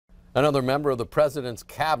Another member of the president's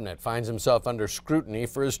cabinet finds himself under scrutiny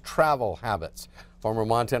for his travel habits. Former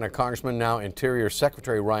Montana Congressman, now Interior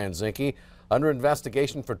Secretary Ryan Zinke, under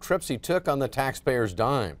investigation for trips he took on the taxpayer's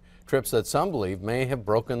dime, trips that some believe may have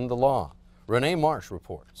broken the law. Renee Marsh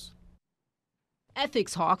reports.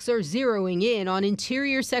 Ethics hawks are zeroing in on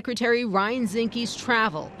Interior Secretary Ryan Zinke's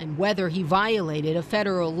travel and whether he violated a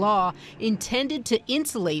federal law intended to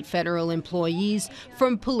insulate federal employees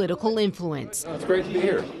from political influence. It's great to be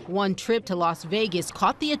here. One trip to Las Vegas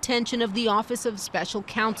caught the attention of the Office of Special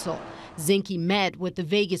Counsel. Zinke met with the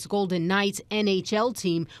Vegas Golden Knights NHL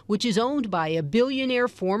team, which is owned by a billionaire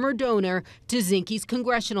former donor to Zinke's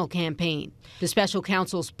congressional campaign. The special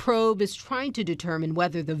counsel's probe is trying to determine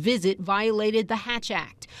whether the visit violated the Hatch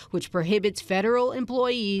Act, which prohibits federal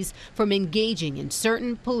employees from engaging in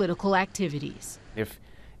certain political activities. If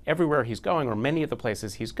everywhere he's going, or many of the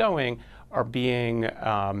places he's going, are being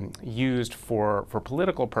used for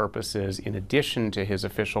political purposes in addition to his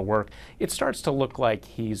official work, it starts to look like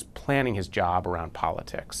he's planning his job around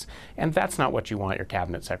politics. And that's not what you want your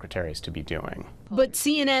cabinet secretaries to be doing. But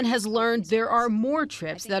CNN has learned there are more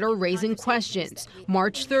trips that are raising questions.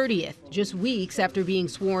 March 30th, just weeks after being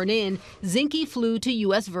sworn in, Zinke flew to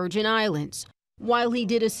U.S. Virgin Islands. While he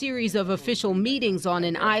did a series of official meetings on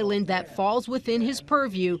an island that falls within his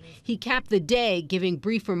purview, he capped the day giving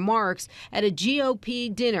brief remarks at a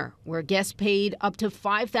GOP dinner where guests paid up to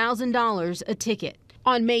 $5,000 a ticket.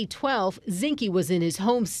 On May 12th, Zinke was in his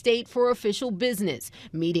home state for official business,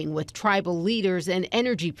 meeting with tribal leaders and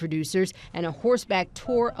energy producers and a horseback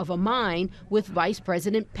tour of a mine with Vice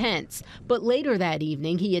President Pence. But later that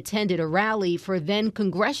evening, he attended a rally for then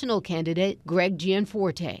congressional candidate Greg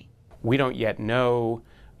Gianforte. We don't yet know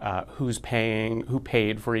who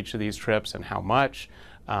paid for each of these trips and how much,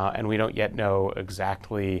 and we don't yet know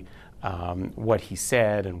exactly what he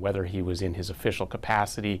said and whether he was in his official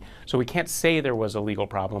capacity. So we can't say there was a legal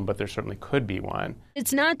problem, but there certainly could be one.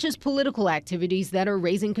 It's not just political activities that are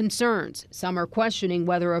raising concerns. Some are questioning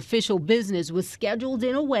whether official business was scheduled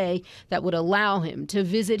in a way that would allow him to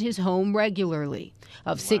visit his home regularly.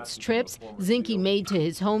 Of 6 trips Zinke made to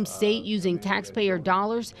his home state using taxpayer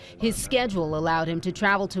dollars, his schedule allowed him to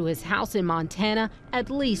travel to his house in Montana at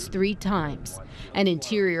least 3 times. An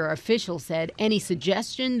Interior official said any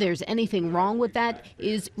suggestion there's anything wrong with that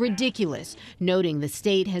is ridiculous, noting the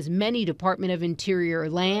state has many Department of Interior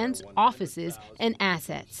lands, offices, and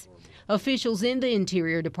assets. Officials in the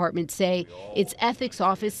Interior Department say its ethics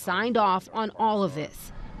office signed off on all of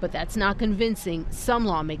this. But that's not convincing some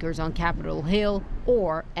lawmakers on Capitol Hill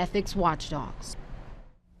or ethics watchdogs.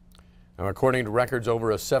 Now, according to records over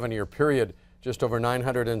a 7-year period, just over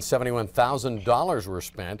 $971,000 were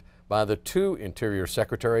spent by the 2 Interior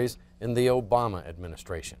Secretaries in the Obama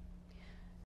administration.